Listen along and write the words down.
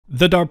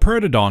The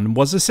Diprotodon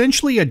was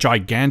essentially a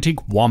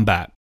gigantic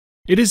wombat.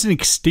 It is an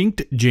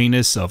extinct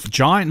genus of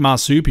giant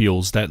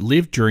marsupials that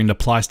lived during the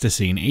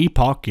Pleistocene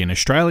epoch in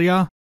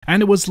Australia,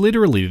 and it was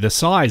literally the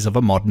size of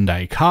a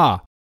modern-day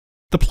car.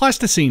 The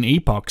Pleistocene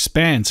epoch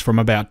spans from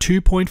about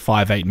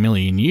 2.58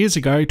 million years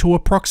ago to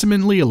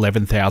approximately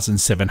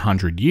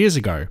 11,700 years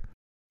ago,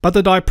 but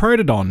the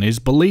Diprotodon is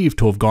believed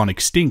to have gone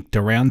extinct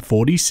around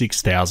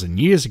 46,000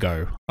 years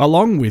ago,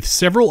 along with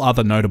several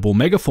other notable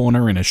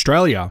megafauna in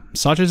Australia,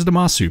 such as the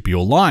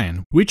marsupial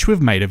lion, which we've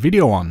made a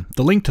video on.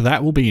 The link to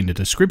that will be in the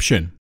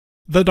description.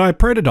 The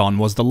Diprotodon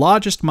was the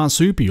largest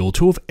marsupial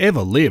to have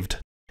ever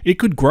lived. It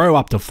could grow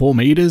up to 4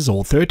 meters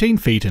or 13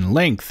 feet in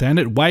length, and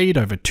it weighed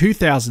over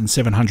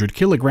 2,700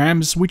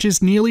 kilograms, which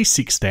is nearly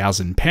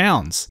 6,000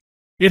 pounds.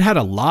 It had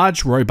a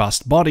large,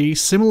 robust body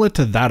similar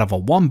to that of a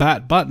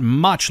wombat, but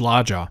much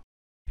larger.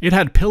 It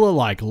had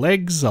pillar-like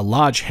legs, a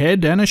large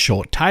head, and a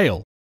short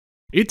tail.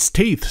 Its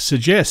teeth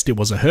suggest it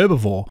was a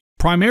herbivore,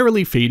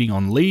 primarily feeding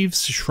on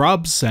leaves,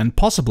 shrubs, and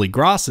possibly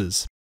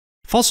grasses.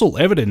 Fossil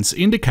evidence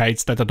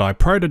indicates that the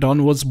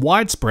Diprotodon was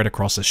widespread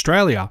across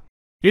Australia.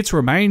 Its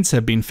remains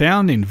have been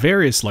found in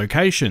various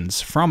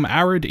locations, from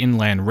arid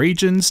inland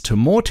regions to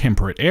more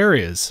temperate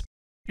areas.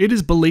 It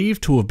is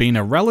believed to have been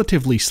a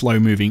relatively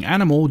slow-moving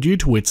animal due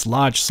to its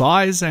large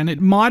size, and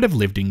it might have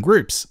lived in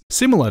groups,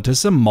 similar to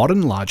some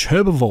modern large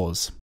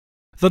herbivores.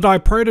 The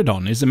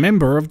Diprotodon is a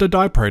member of the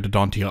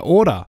Diprotodontia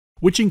order,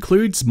 which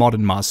includes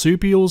modern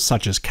marsupials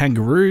such as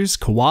kangaroos,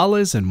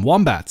 koalas, and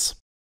wombats.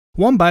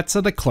 Wombats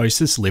are the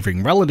closest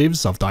living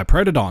relatives of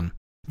Diprotodon.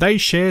 They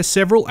share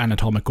several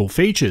anatomical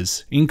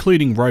features,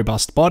 including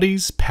robust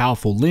bodies,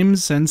 powerful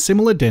limbs, and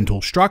similar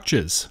dental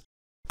structures.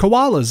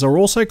 Koalas are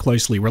also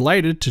closely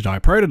related to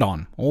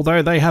Diprotodon,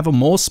 although they have a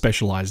more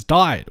specialized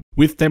diet,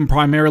 with them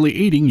primarily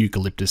eating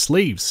eucalyptus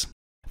leaves.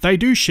 They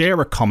do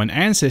share a common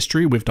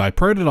ancestry with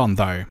Diprotodon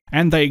though,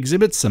 and they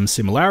exhibit some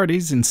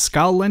similarities in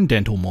skull and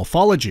dental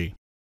morphology.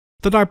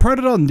 The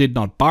Diprotodon did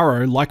not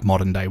burrow like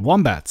modern-day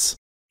wombats.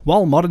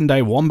 While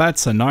modern-day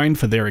wombats are known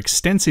for their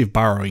extensive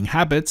burrowing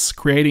habits,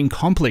 creating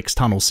complex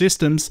tunnel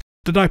systems,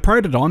 the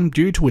Diprotodon,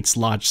 due to its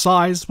large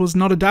size, was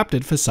not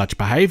adapted for such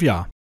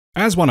behaviour.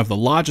 As one of the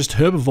largest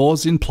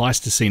herbivores in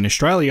Pleistocene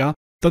Australia,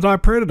 the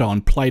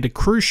Diprotodon played a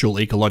crucial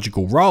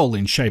ecological role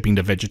in shaping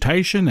the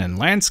vegetation and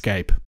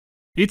landscape.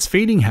 Its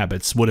feeding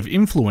habits would have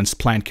influenced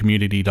plant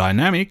community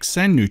dynamics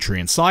and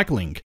nutrient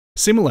cycling,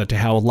 similar to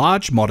how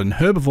large modern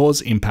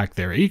herbivores impact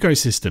their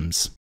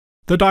ecosystems.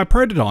 The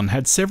Diprotodon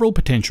had several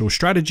potential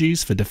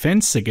strategies for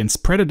defense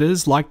against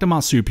predators like the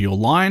marsupial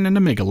lion and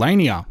the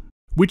megalania,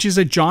 which is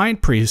a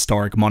giant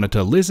prehistoric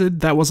monitor lizard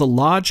that was a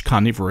large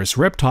carnivorous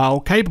reptile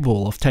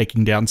capable of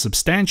taking down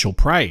substantial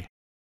prey.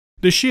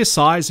 The sheer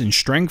size and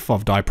strength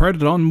of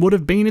Diprotodon would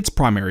have been its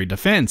primary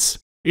defense.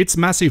 Its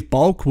massive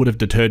bulk would have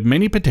deterred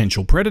many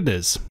potential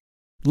predators.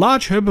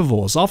 Large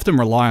herbivores often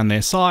rely on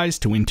their size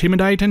to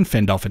intimidate and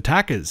fend off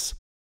attackers.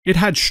 It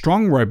had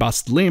strong,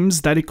 robust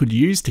limbs that it could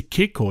use to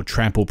kick or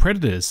trample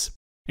predators.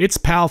 Its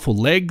powerful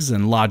legs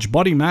and large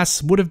body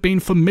mass would have been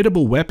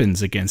formidable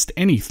weapons against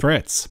any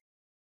threats.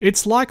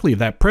 It's likely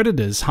that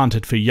predators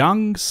hunted for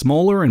young,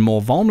 smaller, and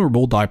more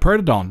vulnerable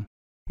Diprotodon.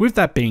 With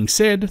that being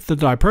said, the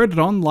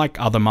Diprotodon, like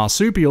other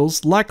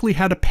marsupials, likely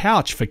had a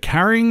pouch for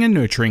carrying and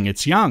nurturing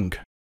its young.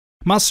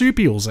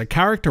 Marsupials are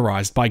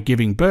characterized by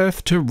giving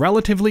birth to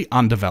relatively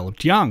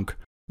undeveloped young,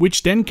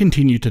 which then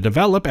continue to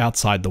develop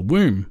outside the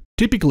womb,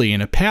 typically in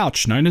a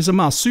pouch known as a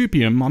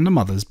marsupium on the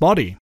mother's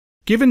body.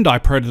 Given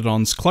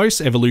Diprotodon's close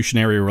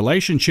evolutionary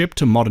relationship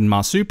to modern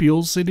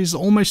marsupials, it is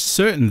almost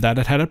certain that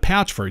it had a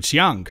pouch for its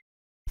young.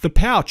 The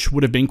pouch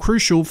would have been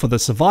crucial for the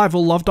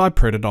survival of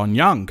Diprotodon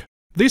young.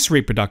 This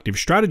reproductive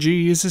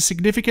strategy is a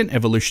significant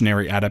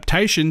evolutionary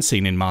adaptation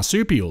seen in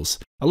marsupials,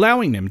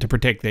 allowing them to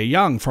protect their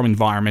young from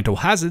environmental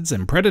hazards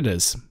and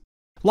predators.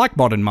 Like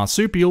modern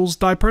marsupials,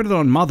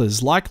 Diprotodon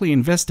mothers likely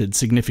invested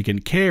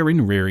significant care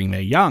in rearing their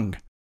young.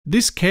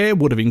 This care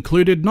would have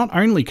included not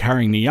only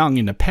carrying the young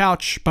in a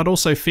pouch, but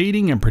also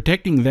feeding and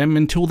protecting them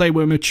until they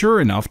were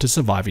mature enough to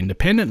survive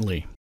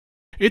independently.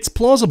 It's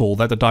plausible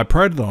that the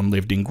Diprotodon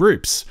lived in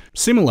groups,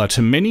 similar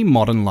to many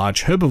modern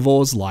large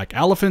herbivores like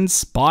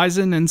elephants,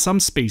 bison, and some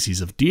species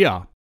of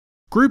deer.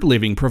 Group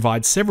living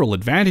provides several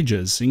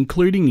advantages,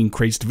 including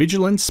increased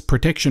vigilance,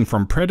 protection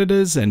from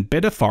predators, and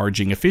better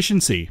foraging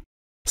efficiency.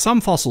 Some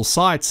fossil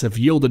sites have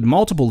yielded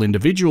multiple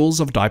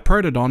individuals of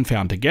Diprotodon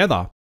found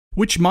together,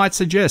 which might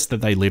suggest that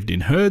they lived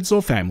in herds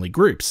or family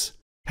groups.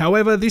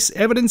 However, this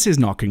evidence is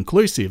not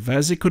conclusive,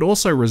 as it could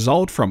also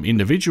result from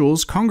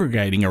individuals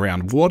congregating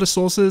around water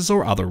sources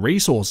or other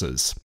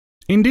resources.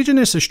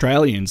 Indigenous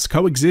Australians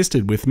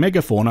coexisted with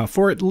megafauna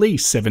for at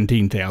least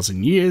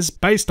 17,000 years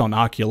based on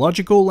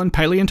archaeological and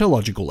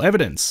paleontological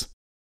evidence.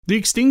 The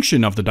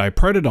extinction of the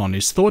Diprotodon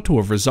is thought to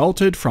have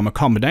resulted from a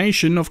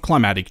combination of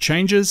climatic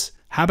changes,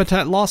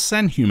 habitat loss,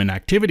 and human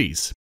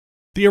activities.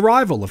 The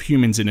arrival of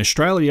humans in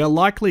Australia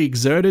likely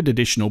exerted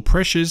additional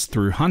pressures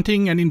through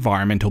hunting and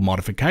environmental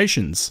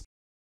modifications.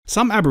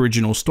 Some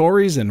Aboriginal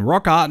stories and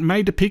rock art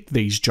may depict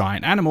these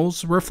giant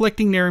animals,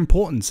 reflecting their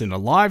importance in the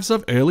lives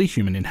of early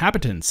human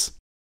inhabitants.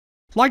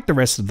 Like the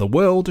rest of the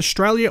world,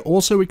 Australia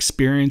also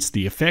experienced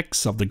the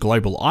effects of the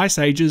global ice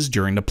ages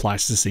during the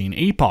Pleistocene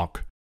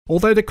epoch,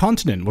 although the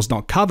continent was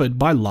not covered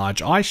by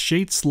large ice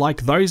sheets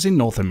like those in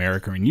North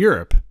America and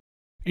Europe.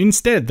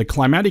 Instead, the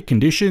climatic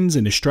conditions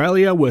in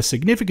Australia were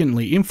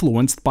significantly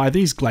influenced by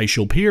these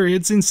glacial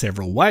periods in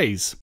several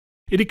ways.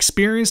 It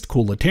experienced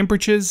cooler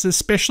temperatures,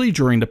 especially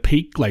during the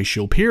peak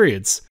glacial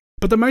periods,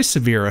 but the most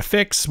severe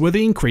effects were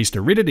the increased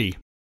aridity.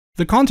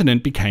 The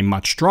continent became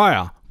much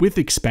drier, with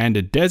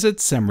expanded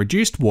deserts and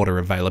reduced water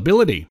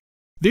availability.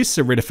 This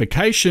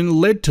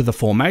aridification led to the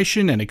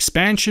formation and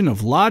expansion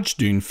of large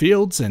dune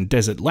fields and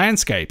desert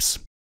landscapes.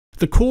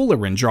 The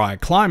cooler and drier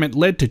climate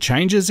led to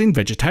changes in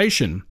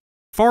vegetation.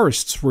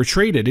 Forests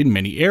retreated in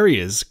many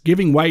areas,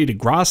 giving way to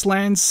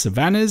grasslands,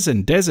 savannas,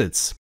 and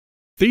deserts.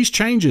 These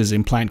changes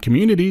in plant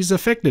communities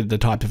affected the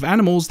type of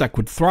animals that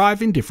could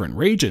thrive in different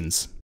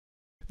regions.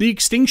 The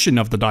extinction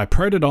of the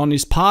Diprotodon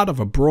is part of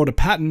a broader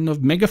pattern of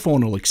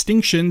megafaunal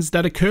extinctions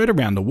that occurred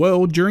around the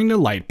world during the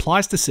late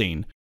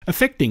Pleistocene,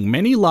 affecting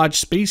many large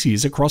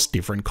species across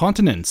different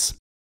continents.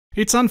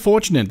 It's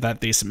unfortunate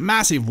that this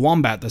massive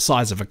wombat the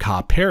size of a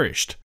car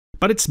perished,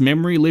 but its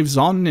memory lives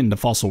on in the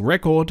fossil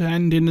record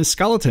and in the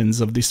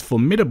skeletons of this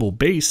formidable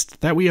beast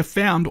that we have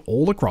found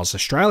all across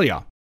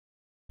Australia.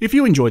 If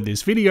you enjoyed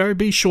this video,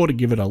 be sure to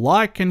give it a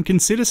like and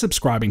consider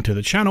subscribing to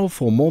the channel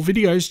for more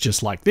videos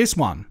just like this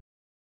one.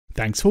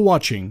 Thanks for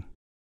watching.